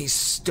 Well, he's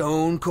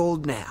stone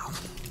cold now.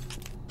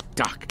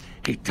 Doc.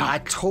 Hey, Doc. I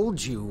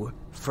told you,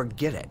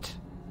 forget it.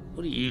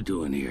 What are you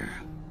doing here?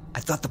 I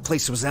thought the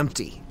place was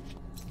empty.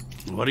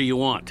 What do you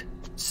want?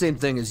 Same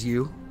thing as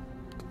you.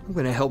 I'm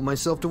gonna help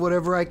myself to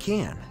whatever I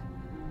can.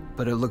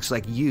 But it looks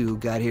like you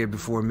got here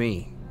before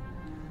me.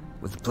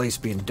 With the place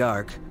being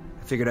dark,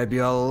 I figured I'd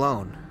be all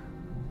alone.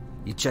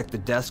 You checked the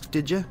desk,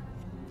 did you?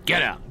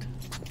 Get out.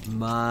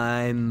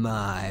 My,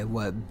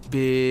 what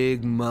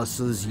big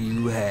muscles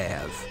you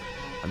have.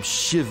 I'm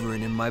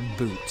shivering in my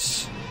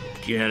boots.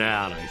 Get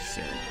out, I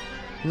said.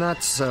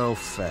 Not so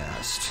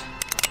fast.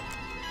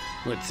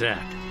 What's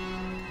that?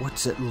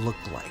 What's it look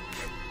like?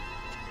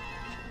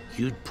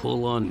 You'd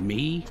pull on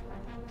me?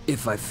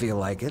 If I feel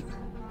like it.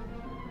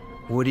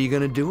 What are you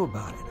gonna do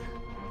about it?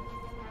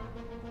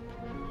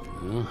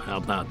 Well, how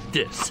about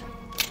this?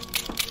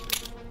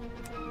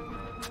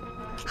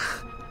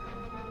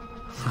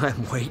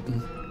 I'm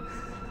waiting.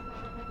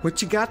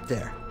 What you got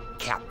there?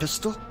 Cat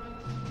pistol?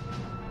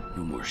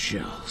 No more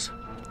shells.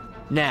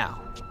 Now,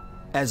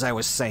 as I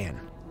was saying,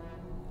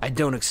 I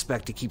don't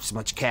expect he keeps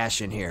much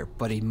cash in here,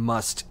 but he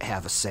must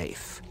have a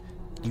safe.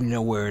 You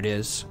know where it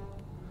is?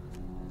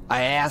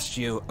 I asked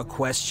you a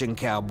question,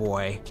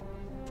 cowboy.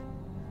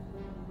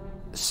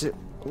 So,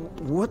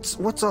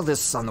 what's all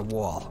this on the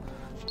wall?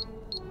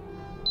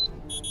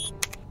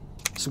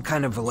 Some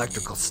kind of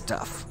electrical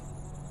stuff.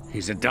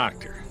 He's a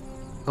doctor.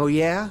 Oh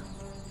yeah?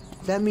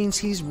 That means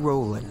he's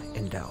rolling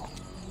in dough.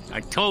 I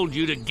told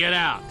you to get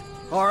out.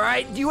 All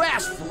right, you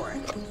asked for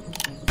it.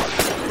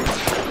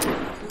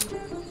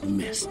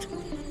 Missed.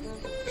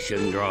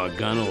 Shouldn't draw a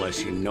gun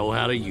unless you know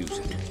how to use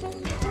it.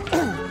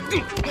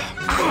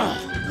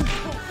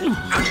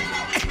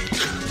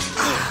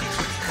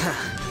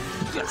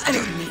 I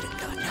don't need a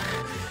gun.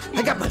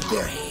 I got my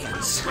bare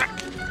hands.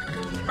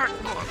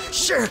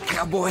 Sure,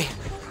 cowboy.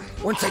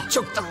 Once I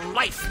choke the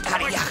life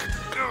out of you.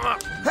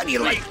 How do you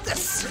like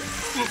this?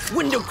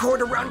 Window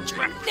cord around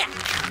your neck.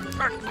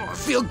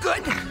 Feel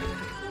good?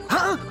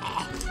 Huh?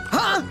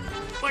 Huh?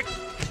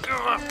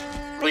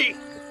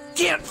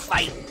 Can't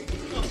fight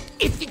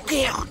if you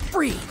can't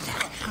breathe.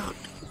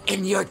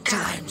 And your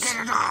time's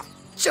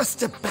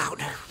just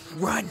about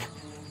run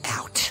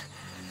out.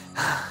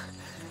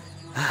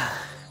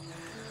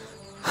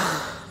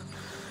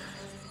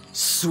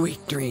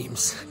 Sweet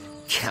dreams,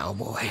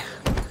 cowboy.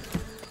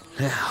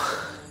 Now,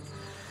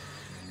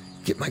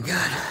 get my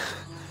gun.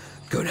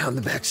 Go down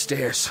the back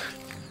stairs.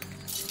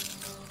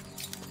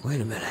 Wait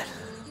a minute.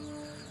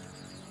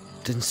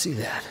 Didn't see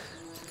that.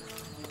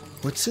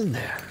 What's in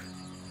there?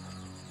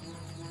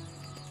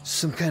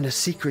 Some kind of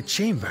secret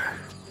chamber.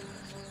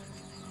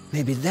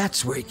 Maybe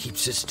that's where he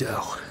keeps his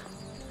dough.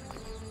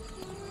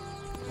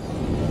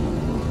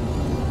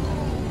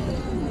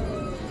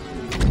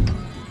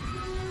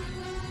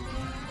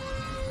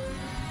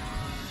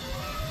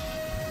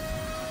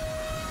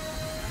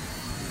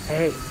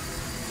 Hey.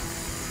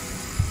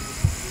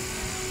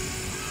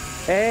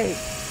 Hey.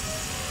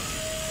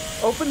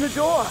 Open the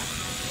door.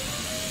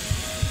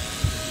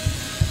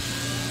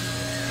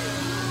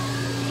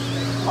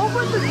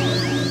 Open the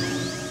door.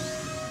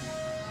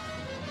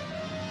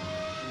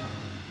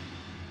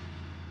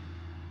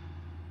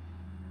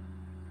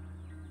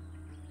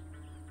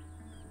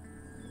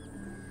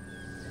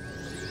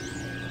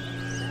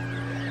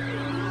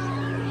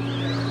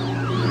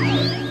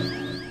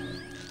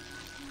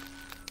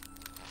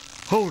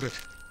 Hold it.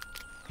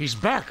 He's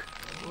back.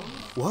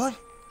 What?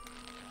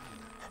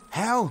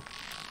 How?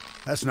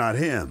 That's not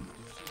him.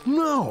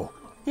 No,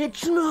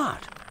 it's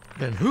not.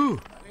 Then who?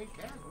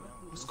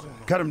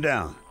 Cut him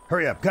down.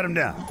 Hurry up, cut him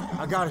down.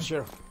 I got it,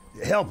 Sheriff.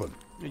 Help him.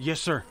 Yes,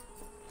 sir.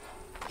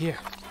 Here,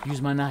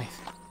 use my knife.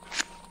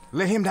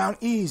 Lay him down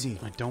easy.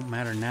 It don't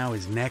matter now,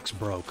 his neck's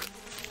broke.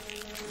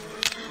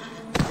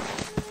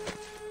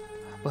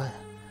 But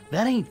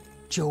that ain't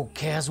Joe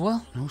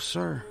Caswell. No,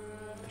 sir.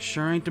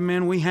 Sure ain't the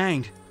man we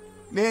hanged.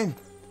 Then,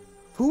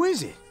 who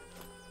is it?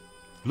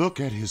 Look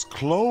at his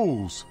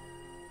clothes.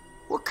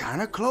 What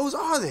kind of clothes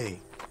are they?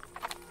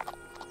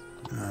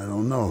 I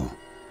don't know.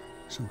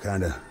 Some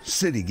kind of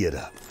city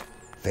get-up.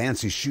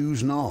 Fancy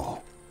shoes and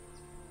all.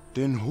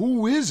 Then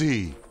who is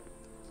he?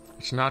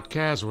 It's not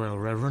Caswell,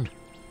 Reverend.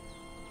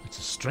 It's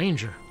a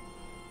stranger.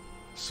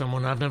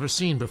 Someone I've never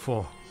seen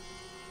before.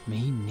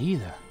 Me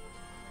neither.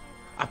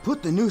 I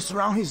put the noose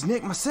around his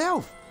neck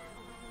myself.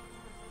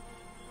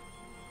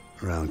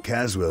 Around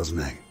Caswell's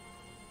neck.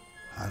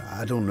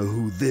 I don't know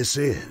who this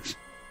is.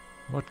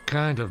 What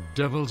kind of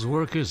devil's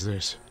work is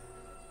this?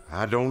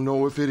 I don't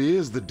know if it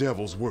is the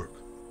devil's work.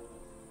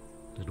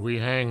 Did we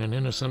hang an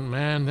innocent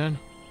man, then?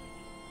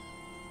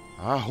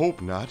 I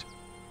hope not.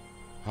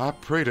 I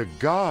pray to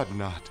God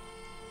not.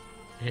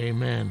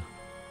 Amen.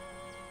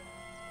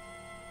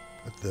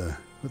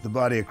 Put the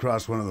body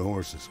across one of the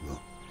horses. We'll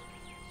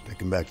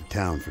take him back to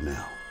town for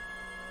now.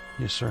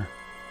 Yes, sir.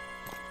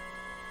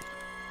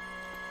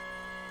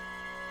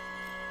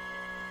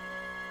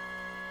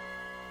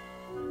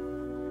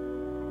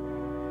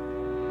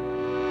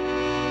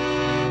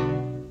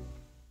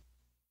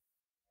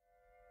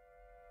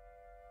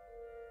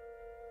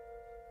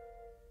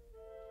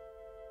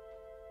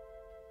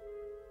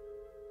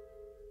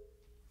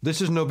 This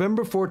is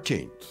November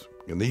 14th,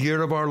 in the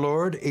year of our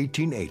Lord,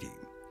 1880,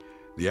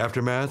 the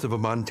aftermath of a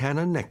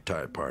Montana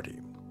necktie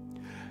party.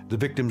 The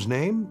victim's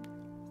name?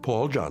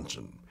 Paul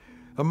Johnson,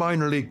 a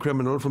minor league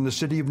criminal from the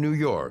city of New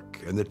York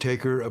and the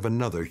taker of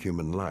another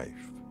human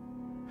life.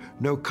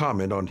 No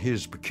comment on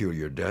his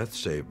peculiar death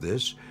save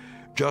this: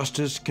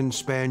 justice can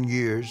span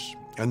years,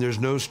 and there's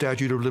no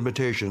statute of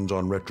limitations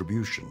on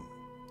retribution.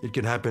 It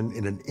can happen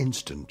in an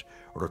instant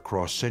or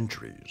across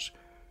centuries,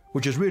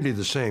 which is really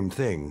the same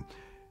thing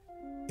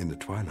in the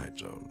Twilight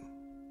Zone.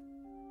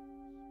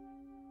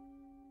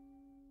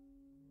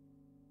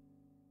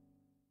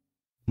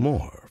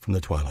 More from the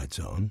Twilight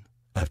Zone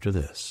after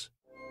this.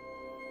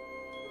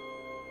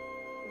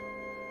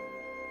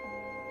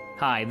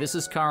 Hi, this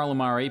is Carl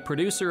Amari,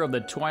 producer of the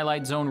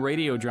Twilight Zone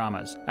radio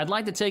dramas. I'd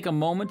like to take a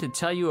moment to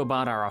tell you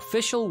about our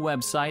official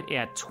website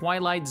at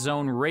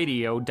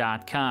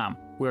twilightzoneradio.com,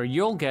 where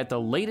you'll get the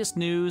latest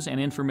news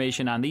and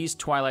information on these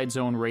Twilight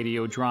Zone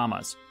radio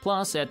dramas.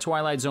 Plus, at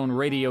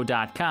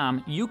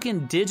twilightzoneradio.com, you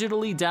can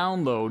digitally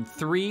download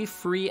 3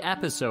 free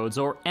episodes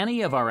or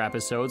any of our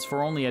episodes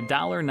for only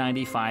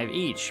 $1.95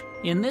 each.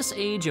 In this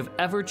age of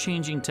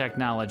ever-changing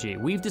technology,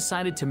 we've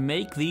decided to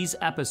make these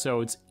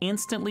episodes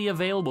instantly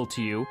available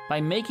to you by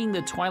making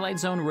the Twilight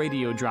Zone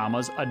radio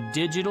dramas a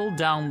digital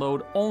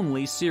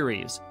download-only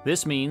series.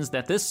 This means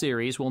that this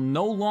series will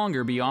no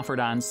longer be offered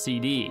on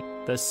CD.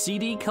 The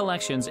CD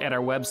collections at our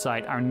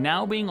website are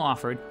now being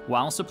offered,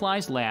 while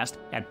supplies last,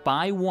 at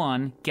buy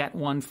one, get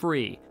one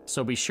free.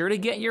 So be sure to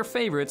get your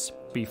favorites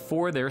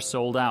before they're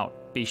sold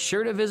out. Be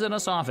sure to visit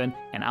us often,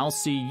 and I'll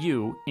see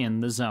you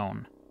in the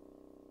zone.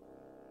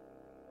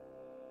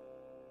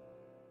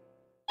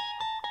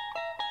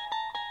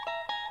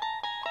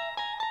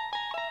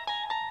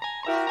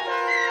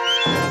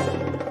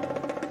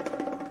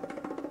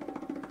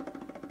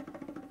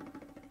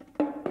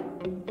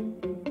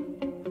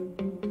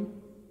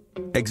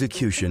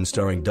 Execution,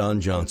 starring Don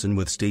Johnson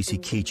with Stacy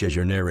Keach as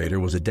your narrator,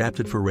 was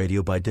adapted for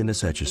radio by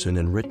Dennis Etchison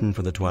and written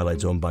for The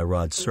Twilight Zone by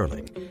Rod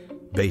Serling,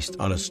 based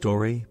on a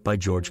story by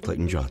George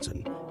Clayton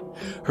Johnson.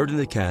 Heard in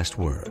the cast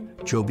were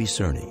Joby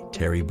Cerny,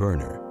 Terry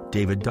Berner,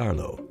 David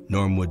Darlow,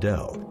 Norm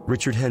Waddell,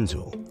 Richard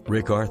Hensel,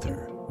 Rick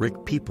Arthur,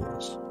 Rick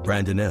Peoples,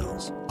 Brandon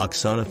Ells,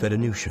 Oksana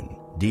Fedanushin,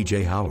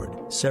 DJ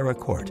Howard, Sarah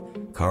Court,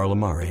 Carl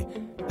Amari,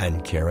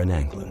 and Karen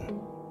Anglin.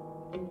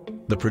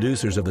 The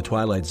producers of The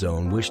Twilight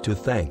Zone wish to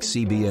thank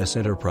CBS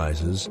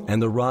Enterprises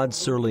and the Rod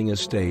Serling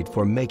Estate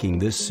for making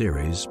this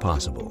series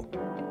possible.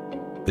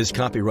 This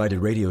copyrighted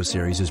radio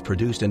series is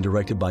produced and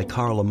directed by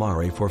Carl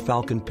Amari for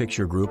Falcon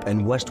Picture Group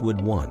and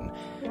Westwood One.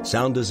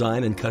 Sound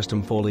design and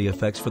custom Foley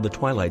effects for The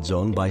Twilight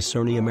Zone by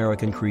Cerny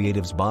American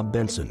Creatives Bob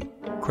Benson,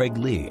 Craig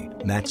Lee,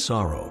 Matt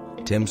Sorrow,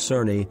 Tim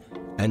Cerny,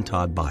 and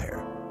Todd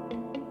Beyer.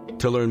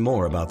 To learn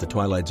more about the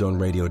Twilight Zone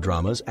radio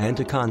dramas and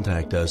to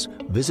contact us,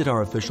 visit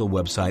our official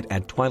website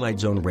at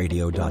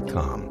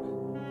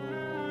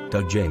twilightzoneradio.com.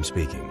 Doug James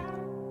speaking.